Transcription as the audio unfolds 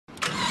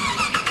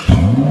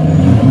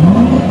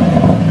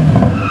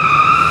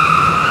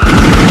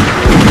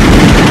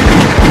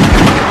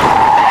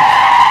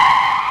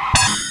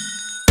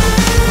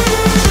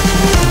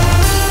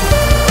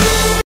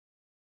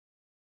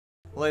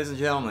ladies and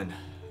gentlemen,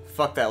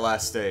 fuck that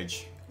last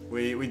stage.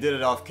 We did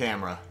it off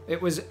camera. It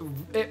was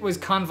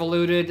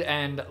convoluted,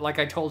 and like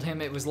I told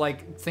him, it was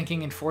like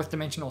thinking in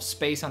fourth-dimensional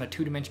space on a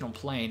two-dimensional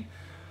plane.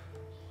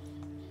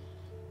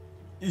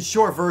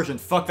 Short version,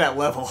 fuck that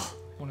level.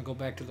 I want to go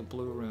back to the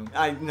blue room.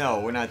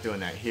 No, we're not doing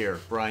that. Here,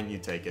 Brian, you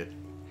take it.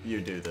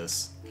 You do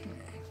this.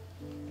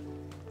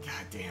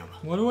 God damn.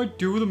 What do I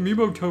do with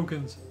amiibo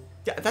tokens?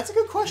 Yeah, that's a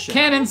good question.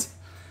 Cannons!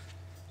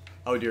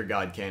 Oh dear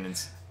God,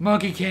 cannons.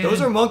 Monkey cannon.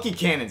 Those are monkey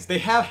cannons. They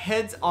have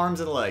heads,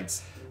 arms, and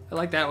legs. I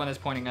like that one that's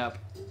pointing up.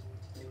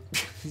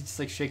 He's just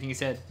like shaking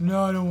his head.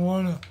 No, I don't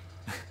wanna.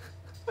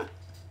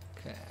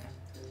 Okay.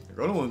 I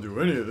don't want to do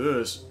any of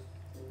this.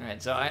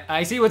 Alright, so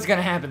I see what's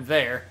gonna happen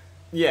there.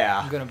 Yeah.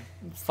 I'm gonna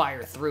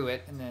fire through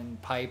it and then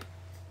pipe.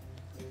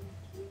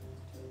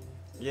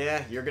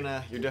 Yeah, you're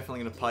definitely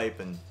gonna pipe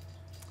and...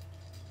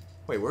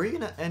 Wait, where are you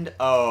gonna end?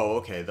 Oh,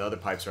 okay, the other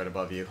pipe's right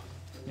above you.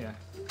 Yeah.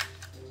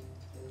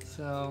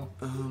 So...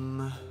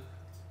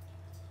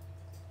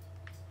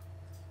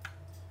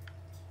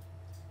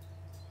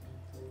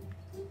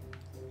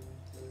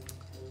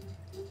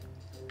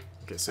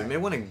 Okay, so you may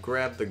want to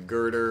grab the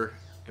girder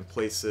and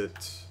place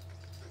it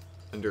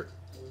under...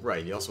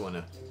 Right, you also want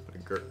to put a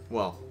girder...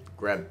 Well,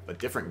 grab a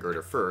different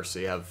girder first so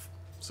you have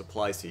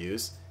supplies to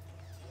use.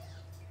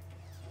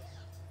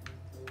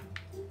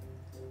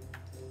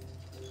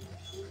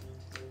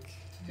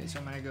 Okay, so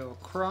I'm gonna go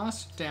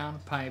across, down,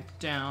 pipe,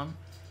 down.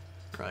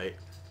 Right.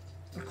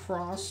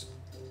 Across,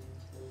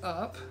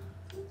 up,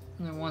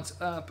 and then once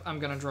up, I'm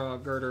gonna draw a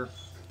girder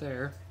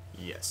there.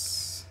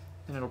 Yes.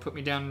 And it'll put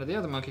me down into the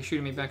other monkey,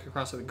 shooting me back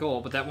across to the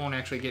goal, but that won't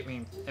actually get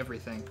me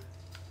everything.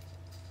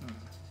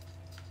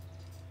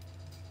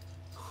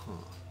 Huh.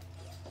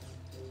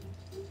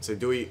 So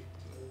do we...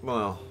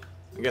 Well,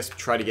 I guess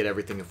try to get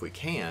everything if we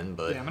can,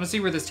 but... Yeah, I'm gonna see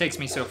where this takes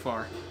me so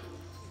far.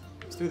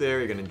 It's through there,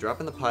 you're gonna drop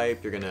in the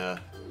pipe, you're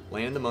gonna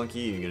land in the monkey,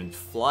 you're gonna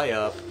fly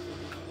up.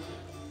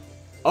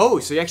 Oh,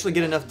 so you actually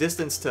get enough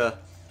distance to...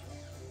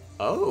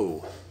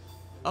 Oh.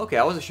 Okay,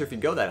 I wasn't sure if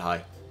you'd go that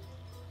high.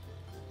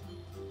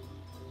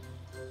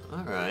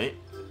 Alright.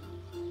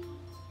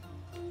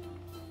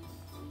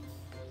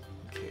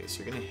 Okay,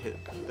 so you're gonna hit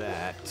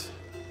that.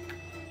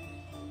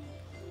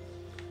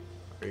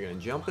 Are you gonna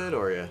jump it,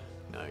 or are you...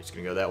 No, you're just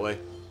gonna go that way?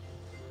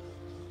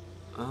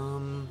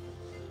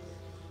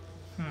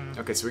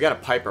 Okay, so we gotta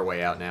pipe our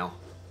way out now.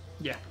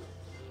 Yeah.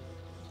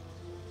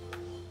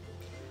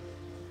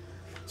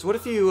 So what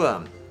if you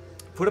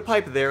put a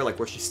pipe there, like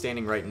where she's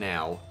standing right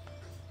now,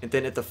 and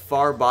then at the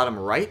far bottom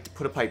right,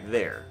 put a pipe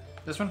there?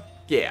 This one?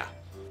 Yeah.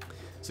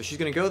 So she's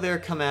gonna go there,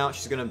 come out,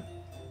 she's gonna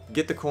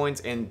get the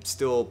coins and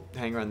still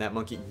hang around that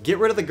monkey. Get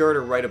rid of the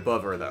girder right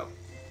above her, though.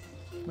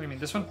 What do you mean,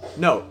 this one?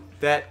 No,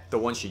 the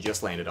one she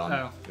just landed on,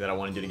 Oh. that I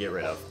wanted you to get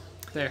rid of.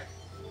 There.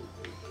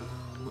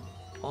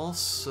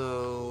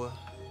 Also,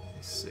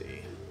 let's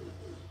see.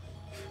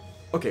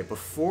 Okay,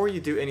 before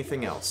you do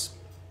anything else,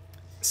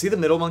 see the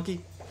middle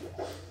monkey?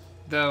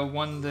 The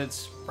one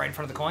that's right in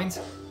front of the coins?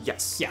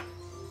 Yes. Yeah.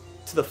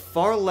 To the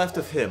far left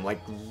of him, like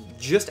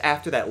just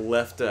after that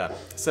left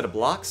set of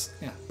blocks,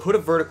 Yeah. put a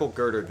vertical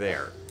girder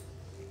there.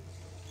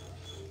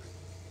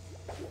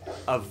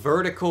 A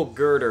vertical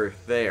girder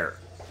there.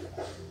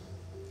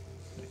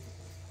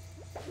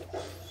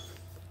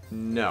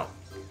 No.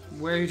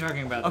 Where are you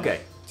talking about? Okay,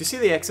 do you see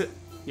the exit?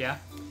 Yeah.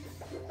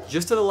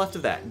 Just to the left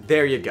of that.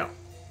 There you go.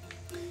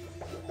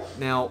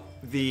 Now,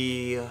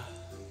 the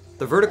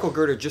vertical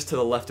girder just to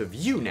the left of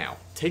you now.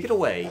 Take it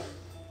away,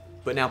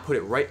 but now put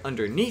it right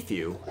underneath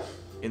you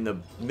in the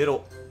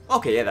middle.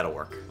 Okay, yeah, that'll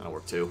work. That'll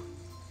work too.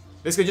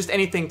 Basically, just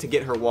anything to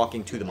get her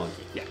walking to the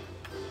monkey. Yeah.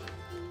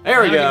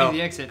 There we Now go. give me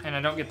the exit, and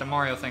I don't get the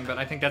Mario thing, but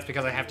I think that's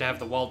because I have to have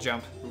the wall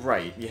jump.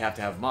 Right, you have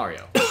to have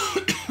Mario.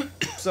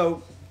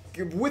 So,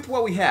 with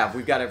what we have,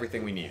 we've got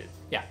everything we needed.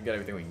 Yeah. We've got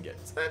everything we can get.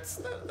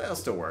 So that'll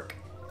still work.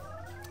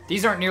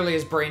 These aren't nearly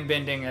as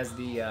brain-bending as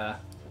the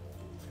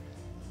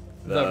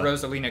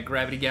Rosalina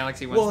Gravity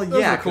Galaxy ones. Well,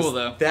 Those yeah, were cool 'cause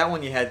though. that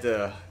one you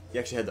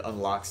actually had to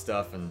unlock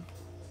stuff and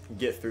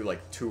get through like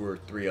 2 or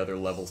 3 other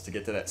levels to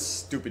get to that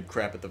stupid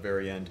crap at the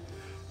very end.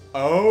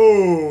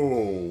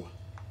 Oh!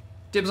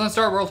 Dibs on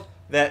Star World.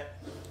 That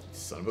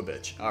son of a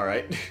bitch. All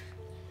right.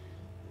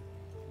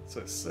 So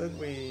it said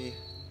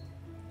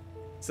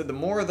the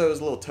more of those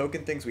little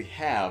token things we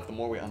have, the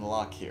more we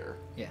unlock here.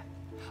 Yeah.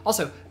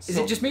 Also, is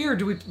it just me or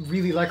do we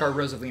really like our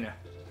Rosalina?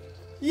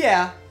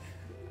 Yeah.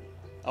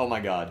 Oh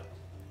my god.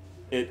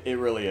 It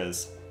really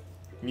is.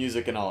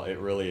 Music and all, it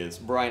really is.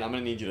 Brian, I'm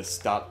gonna need you to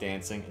stop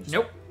dancing and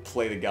just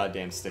play the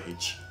goddamn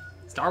stage.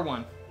 Star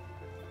 1.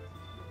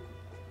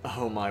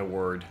 Oh my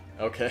word.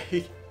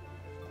 Okay.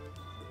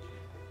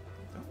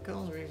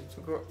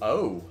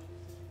 Oh.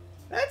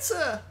 That's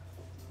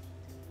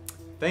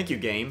Thank you,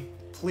 game.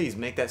 Please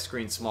make that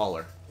screen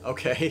smaller.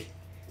 Okay.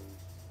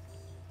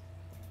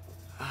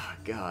 Ah,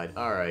 God.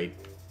 Alright.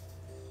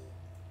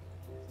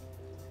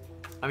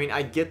 I mean,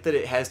 I get that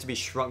it has to be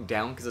shrunk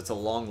down because it's a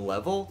long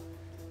level.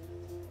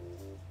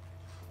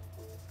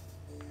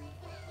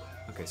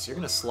 Okay, so you're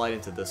going to slide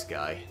into this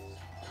guy.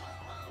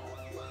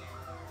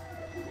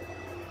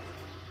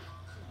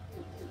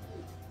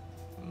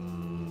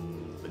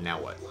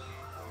 now what?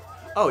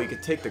 Oh, you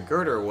could take the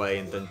girder away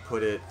and then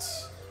put it...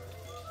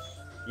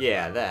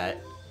 Yeah,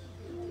 that.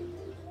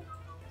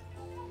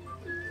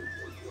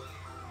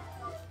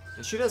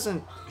 And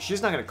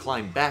she's not gonna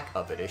climb back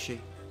up it, is she?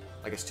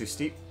 Like it's too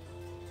steep?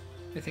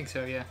 I think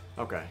so, yeah.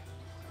 Okay.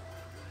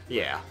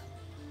 Yeah.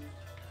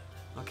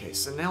 Okay,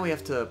 so now we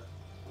have to...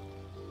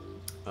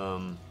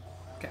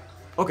 Okay.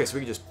 Okay, so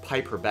we can just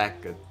pipe her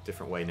back a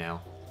different way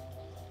now.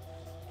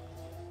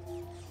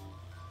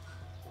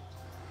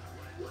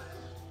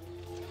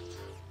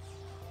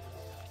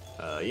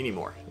 You need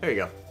more. There you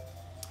go.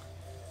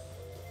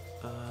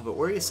 But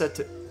where are you set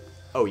to...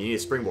 Oh, you need a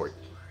springboard.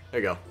 There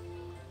you go.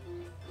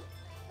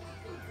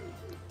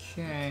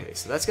 Okay. Okay,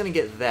 so that's gonna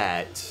get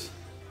that.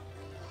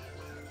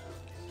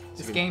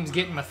 This game's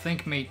getting my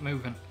think meat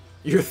moving.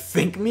 Your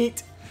think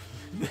meat?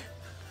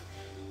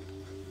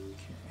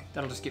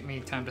 That'll just get me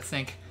time to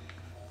think.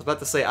 I was about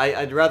to say,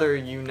 I'd rather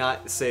you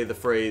not say the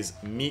phrase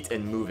meat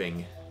and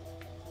moving.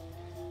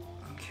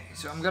 Okay,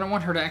 so I'm gonna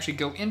want her to actually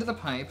go into the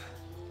pipe,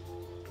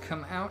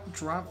 come out,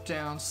 drop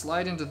down,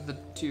 slide into the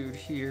dude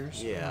here.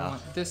 So Yeah. I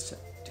want this to...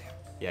 Damn.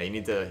 Yeah, you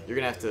need to... You're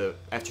gonna have to...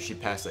 After she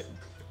passed it...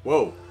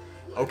 Whoa!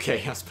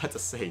 Okay, I was about to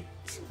say...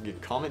 You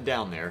calm it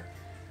down there.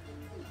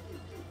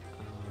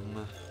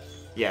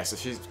 Yeah, so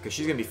because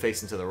she's gonna be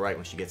facing to the right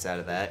when she gets out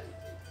of that.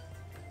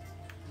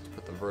 Let's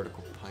put the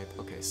vertical pipe.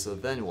 Okay, so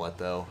then what,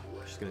 though?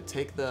 She's gonna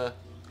take the...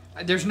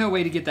 There's no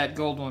way to get that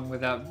gold one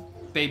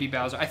without Baby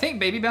Bowser. I think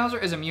Baby Bowser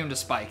is immune to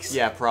spikes.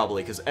 Yeah,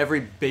 probably, because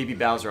every Baby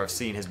Bowser I've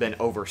seen has been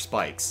over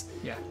spikes.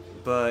 Yeah.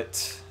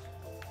 But...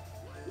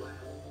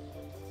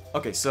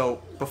 Okay,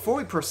 so before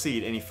we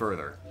proceed any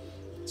further,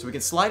 so we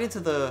can slide into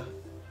the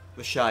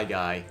Shy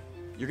Guy.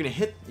 You're gonna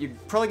hit... You're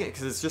probably gonna...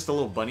 Because it's just a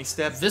little bunny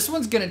step. This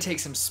one's gonna take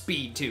some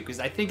speed, too, because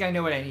I think I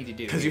know what I need to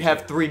do. Because you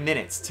have 3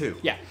 minutes, too.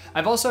 Yeah.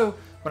 I've also...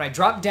 When I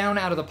drop down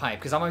out of the pipe,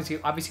 because I'm obviously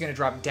going to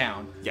drop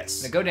down.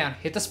 Yes. I'm going to go down,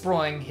 hit the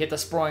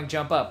sproing,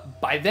 jump up.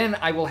 By then,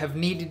 I will have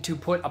needed to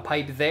put a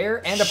pipe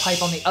there and a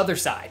pipe on the other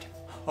side.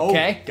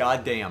 Okay? Oh,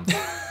 goddamn.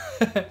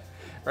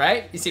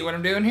 Right? You see what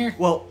I'm doing here?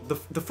 Well, the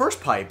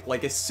first pipe,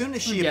 like, as soon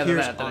as she Together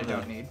appears that on I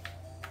don't need.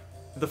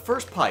 the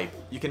first pipe,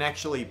 you can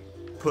actually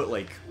put,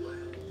 like...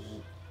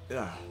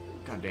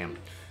 goddamn.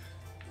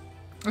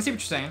 I see what you're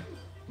saying.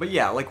 But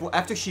yeah, like,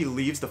 after she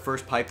leaves the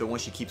first pipe, the one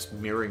she keeps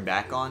mirroring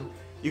back on,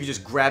 you can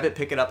just grab it,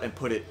 pick it up, and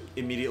put it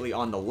immediately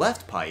on the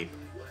left pipe.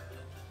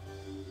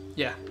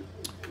 Yeah.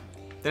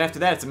 Then after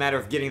that, it's a matter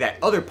of getting that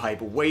other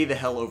pipe way the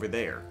hell over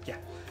there. Yeah.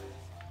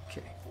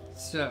 Okay.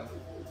 So.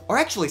 Or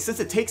actually, since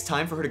it takes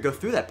time for her to go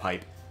through that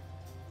pipe,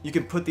 you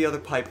can put the other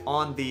pipe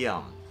on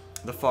the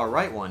far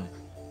right one.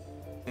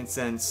 And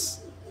since...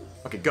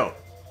 Okay, go.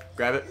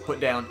 Grab it, put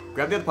down,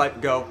 grab the other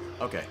pipe, go.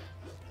 Okay.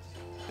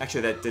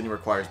 Actually, that didn't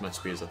require as much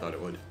speed as I thought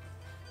it would.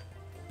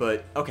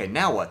 But, okay,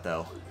 now what,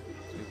 though?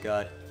 We've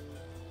got...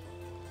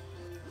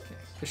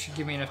 This should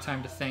give me enough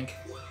time to think.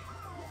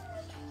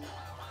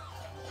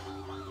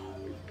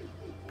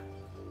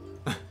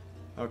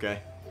 Okay.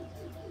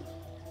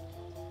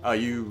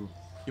 You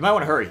might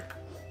want to hurry.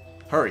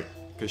 Hurry,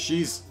 because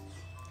she's...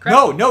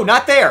 Crap. No,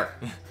 not there!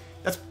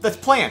 That's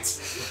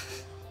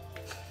plants!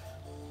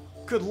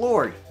 Good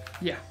lord.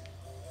 Yeah.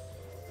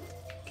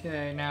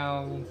 Okay,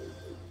 now...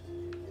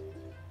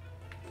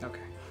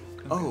 Okay.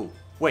 Oh,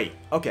 wait,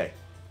 okay.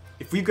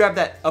 If we grab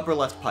that upper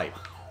left pipe...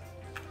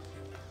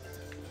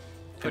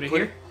 Put it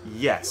here?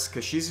 Yes,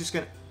 because she's just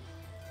gonna...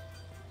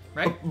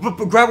 Right? But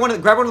grab one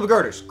of the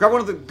girders. Grab one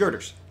of the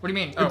girders. What do you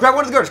mean? Grab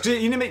one of the girders,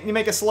 because you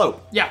make a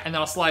slope. Yeah, and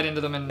then I'll slide into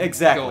them and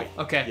Exactly.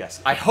 go. Okay.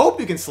 Yes. I hope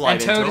you can slide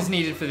And into Toad them. is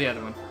needed for the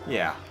other one.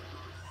 Yeah.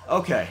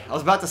 Okay, I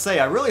was about to say,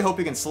 I really hope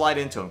you can slide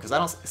into them, because I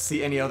don't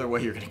see any other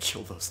way you're going to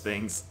kill those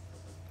things.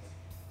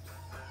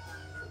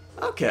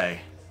 Okay.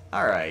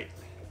 Alright.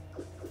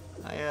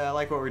 I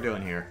like what we're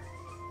doing here.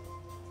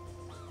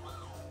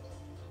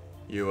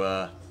 You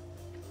want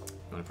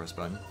to press a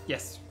button?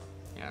 Yes.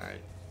 Yeah,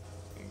 alright.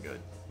 Good.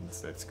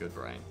 That's good,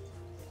 Brian.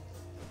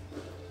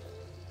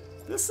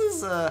 This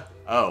is,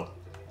 Oh.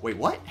 Wait,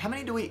 what? How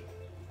many do we...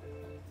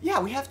 Yeah,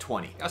 we have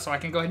 20. Oh, so I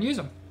can go ahead and use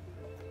them.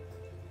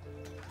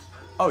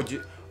 Oh,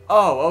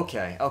 oh,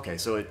 okay. Okay,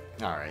 so it...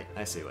 Alright,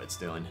 I see what it's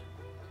doing.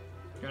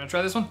 You want to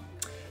try this one?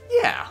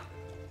 Yeah.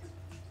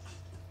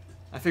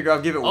 I figure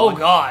I'll give it Oh, one.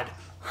 God.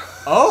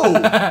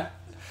 Oh!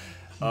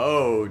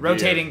 Oh, dear.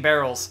 Rotating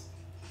barrels.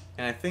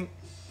 And I think...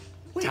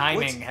 Wait,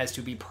 Timing has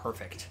to be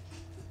perfect.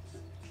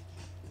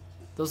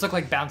 Those look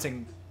like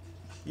bouncing...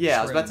 Yeah,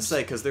 I was about to shrooms.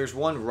 say, because there's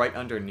one right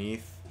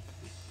underneath.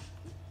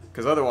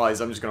 Because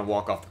otherwise, I'm just going to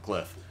walk off the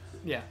cliff.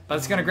 Yeah, but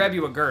it's going to grab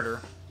you a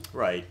girder.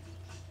 Right.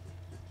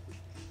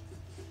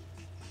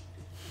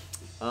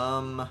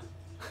 Huh.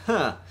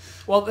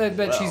 Well,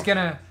 but she's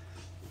gonna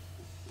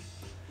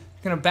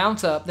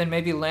bounce up, then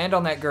maybe land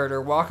on that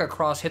girder, walk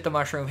across, hit the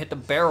mushroom, hit the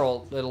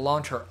barrel that'll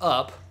launch her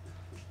up.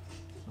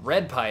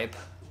 Red pipe.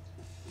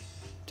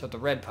 Tilt the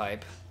red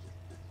pipe.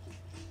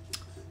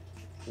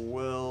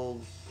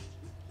 Well,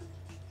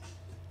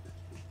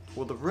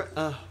 well...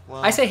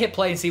 I say hit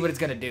play and see what it's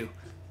gonna do.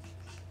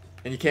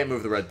 And you can't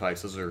move the red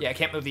pipes, those are... Yeah, I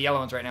can't move the yellow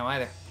ones right now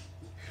either.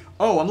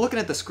 Oh, I'm looking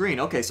at the screen.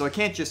 Okay, so I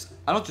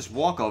don't just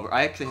walk over.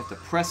 I actually have to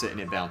press it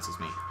and it bounces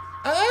me.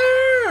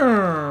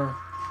 Oh.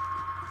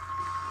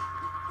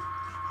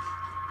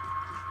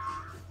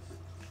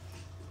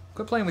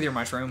 Quit playing with your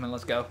mushroom and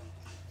let's go.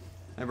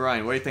 Hey,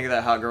 Brian, what do you think of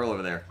that hot girl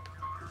over there?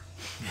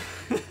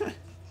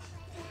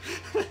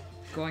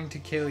 Going to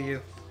kill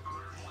you.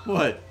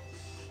 What?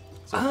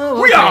 So,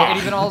 oh, okay. It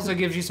even also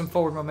gives you some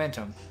forward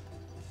momentum.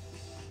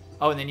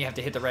 Oh, and then you have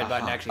to hit the red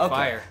button to actually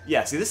fire.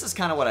 Yeah, see, this is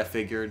kind of what I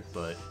figured,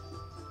 but...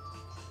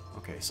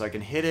 Okay, so I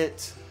can hit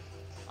it.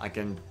 I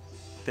can...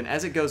 Then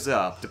as it goes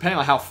up, depending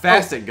on how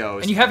fast it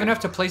goes... And you have enough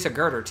to place a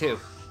girder, too.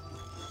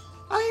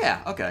 Oh,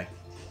 yeah, okay.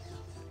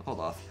 Hold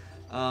off.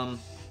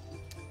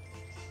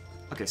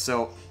 Okay,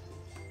 so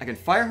I can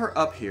fire her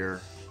up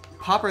here,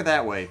 pop her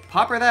that way,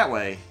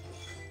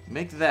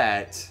 make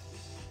that...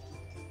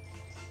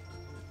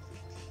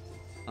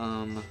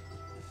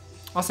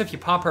 Also, if you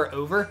pop her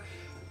over,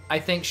 I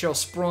think she'll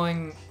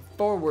spring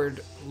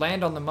forward,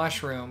 land on the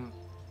mushroom,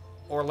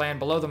 or land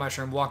below the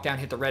mushroom, walk down,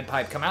 hit the red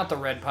pipe, come out the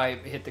red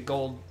pipe, hit the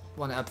gold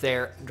one up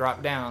there,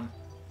 drop down,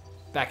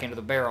 back into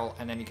the barrel,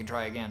 and then you can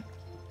try again.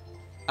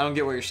 I don't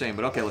get what you're saying,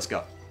 but okay, let's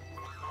go.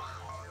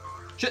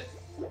 Shit!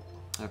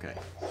 Okay.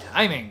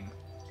 Timing!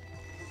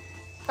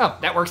 Oh,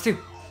 that works too.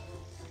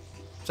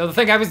 So the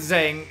thing I was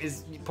saying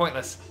is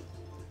pointless.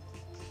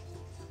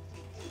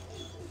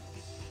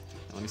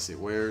 Let me see,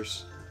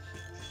 where's...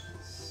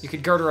 You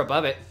could girder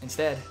above it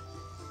instead.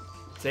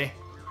 See?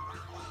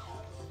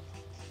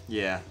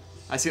 Yeah.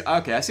 I see.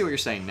 Okay, I see what you're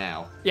saying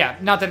now. Yeah,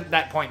 not that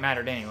that point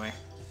mattered anyway.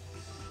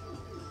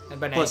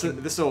 But plus,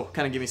 this will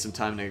kind of give me some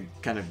time to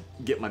kind of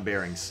get my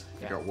bearings,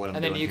 figure out what I'm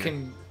doing. And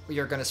then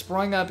you're gonna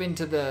spring up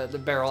into the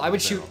barrel. I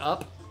would shoot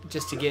up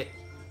just to get...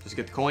 Just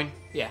get the coin?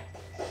 Yeah.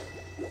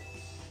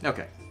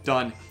 Okay,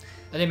 done.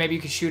 And then maybe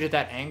you could shoot at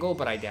that angle,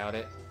 but I doubt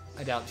it.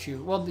 I doubt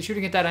well,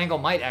 shooting at that angle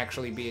might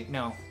actually be...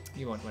 No,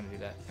 you won't want to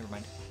do that. Never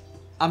mind.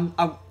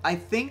 I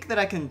think that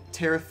I can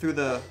tear through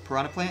the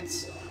piranha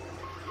plants.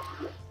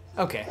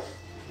 Okay.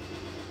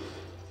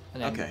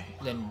 And then,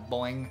 then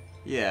boing.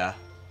 Yeah.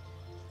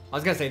 I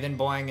was gonna say then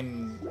boing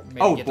and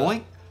maybe get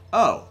boing?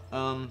 Oh,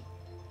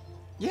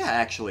 yeah,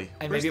 actually.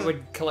 And maybe it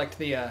would collect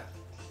the, Oh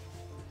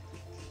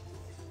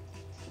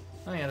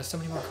yeah, there's so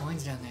many more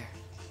coins down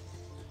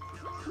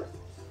there.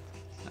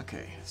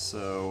 Okay,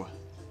 so...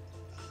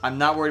 I'm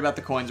not worried about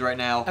the coins right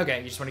now. Okay,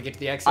 you just want to get to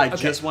the exit? I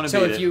just want to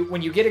beat it. So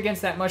when you get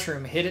against that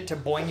mushroom, hit it to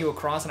boing you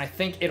across, and I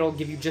think it'll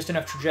give you just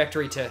enough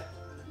trajectory to...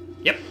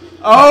 Yep.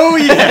 Oh,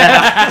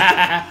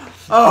 yeah!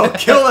 Oh,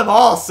 kill them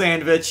all,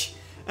 Sandwich!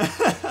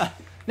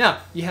 No,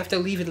 you have to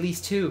leave at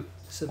least 2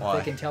 so that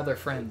they can tell their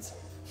friends.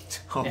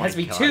 Oh, it has to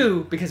be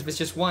 2, because if it's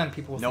just 1,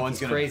 people will think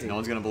he's crazy. No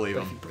one's gonna believe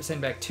him. If you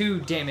send back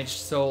 2 damaged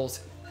souls,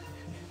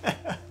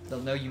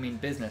 they'll know you mean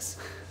business.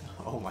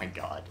 Oh my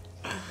god.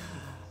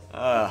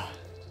 How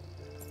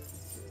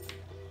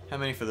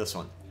many for this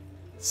one?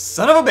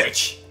 Son of a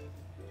bitch!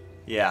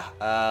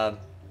 Yeah,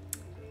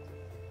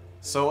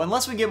 so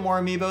unless we get more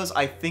amiibos,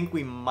 I think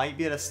we might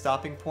be at a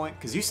stopping point.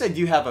 Because you said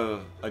you have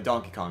a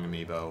Donkey Kong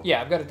amiibo.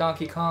 Yeah, I've got a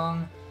Donkey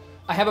Kong.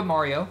 I have a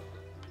Mario.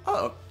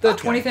 Oh, The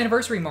 20th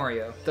anniversary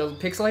Mario. The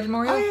pixelated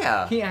Mario. Oh,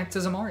 yeah. He acts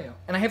as a Mario.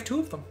 And I have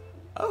 2 of them.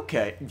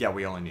 Okay. Yeah,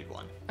 we only need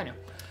 1. I know.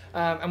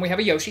 And we have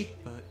a Yoshi.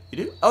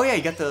 You do? Oh, yeah,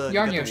 you got the...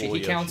 Yarn Yoshi.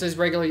 He counts as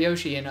regular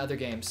Yoshi in other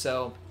games.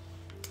 So,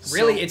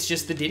 really, it's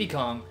just the Diddy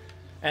Kong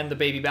and the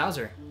Baby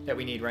Bowser that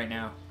we need right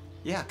now.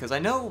 Yeah, because I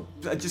know,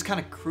 just kind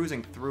of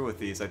cruising through with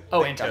these, and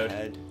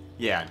Toad.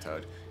 Yeah, and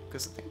Toad.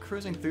 Because I think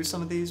cruising through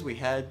some of these, we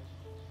had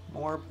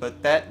more,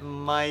 but that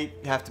might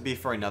have to be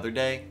for another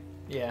day.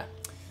 Yeah.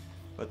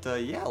 But,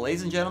 yeah,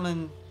 ladies and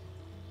gentlemen,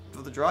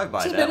 for the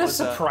drive-by, This has been a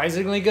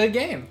surprisingly good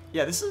game.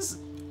 Yeah, this is,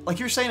 like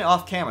you were saying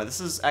off camera, this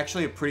is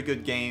actually a pretty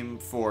good game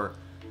for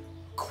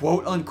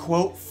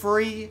quote-unquote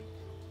free.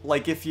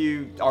 Like, if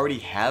you already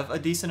have a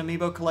decent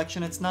amiibo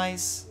collection, it's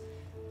nice.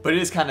 But it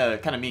is kind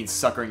of means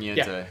suckering you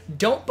into...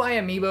 Don't buy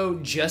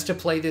Amiibo just to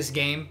play this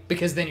game,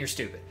 because then you're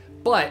stupid.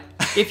 But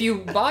if you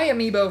buy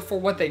Amiibo for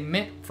what they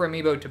meant for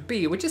Amiibo to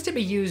be, which is to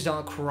be used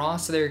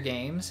across their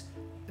games,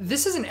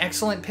 this is an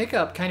excellent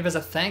pickup, kind of as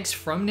a thanks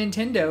from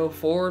Nintendo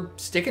for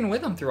sticking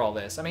with them through all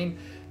this. I mean,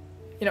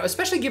 you know,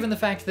 especially given the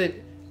fact that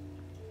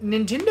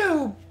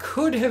Nintendo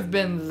could have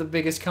been the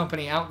biggest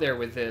company out there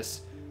with this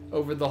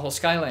over the whole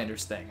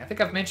Skylanders thing. I think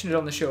I've mentioned it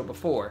on the show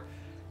before.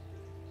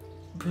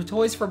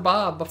 Toys for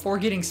Bob, before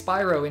getting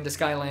Spyro into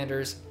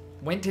Skylanders,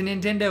 went to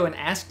Nintendo and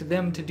asked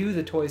them to do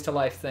the Toys to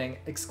Life thing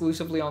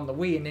exclusively on the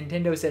Wii, and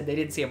Nintendo said they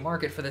didn't see a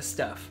market for this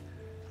stuff.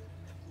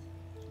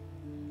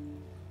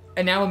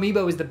 And now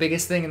Amiibo is the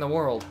biggest thing in the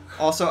world.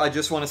 Also, I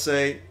just want to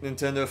say,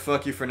 Nintendo,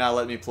 fuck you for not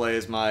letting me play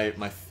as my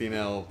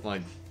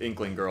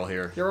Inkling girl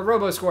here. You're a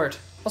Robo-Squirt.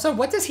 Also,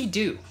 what does he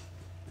do?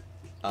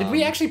 Did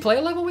we actually play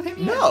a level with him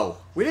yet? No,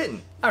 we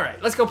didn't.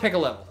 Alright, let's go pick a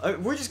level.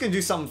 We're just going to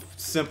do something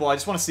simple. I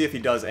just want to see if he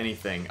does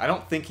anything. I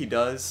don't think he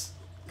does,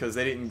 because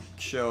they didn't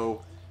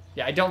show...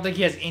 Yeah, I don't think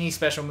he has any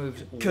special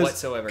moves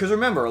whatsoever. Because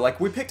remember, like,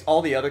 we picked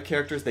all the other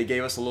characters, they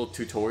gave us a little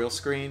tutorial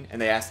screen, and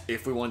they asked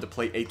if we wanted to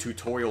play a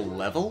tutorial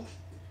level.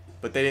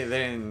 But they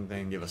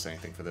didn't give us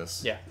anything for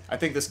this. Yeah. I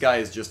think this guy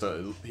is just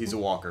he's a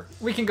walker.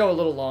 We can go a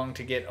little long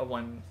to get a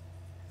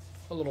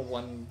little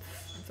one.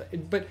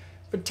 But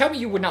tell me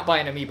you would not buy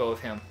an amiibo of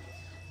him.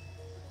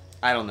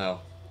 I don't know.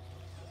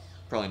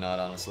 Probably not,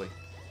 honestly.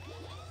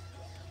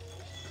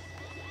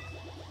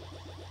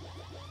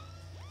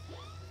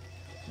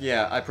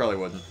 Yeah, I probably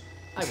wouldn't.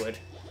 I would.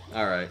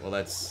 All right. Well,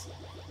 that's.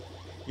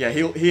 Yeah,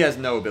 he has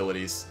no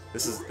abilities.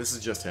 This is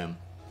just him.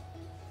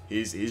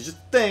 He's just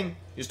a thing.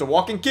 He's just a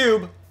walking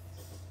cube.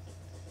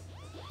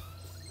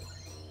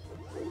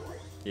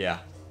 Yeah.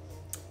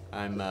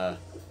 I'm not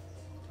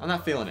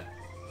feeling it.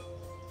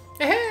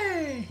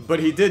 Hey! But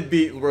he did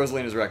beat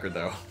Rosalina's record,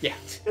 though. Yeah.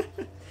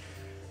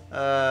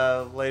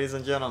 Ladies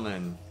and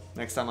gentlemen,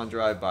 next time on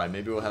Drive By,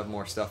 maybe we'll have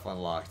more stuff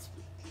unlocked.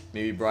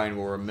 Maybe Brian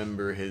will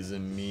remember his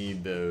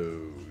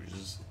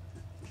amiibos.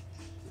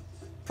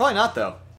 Probably not, though.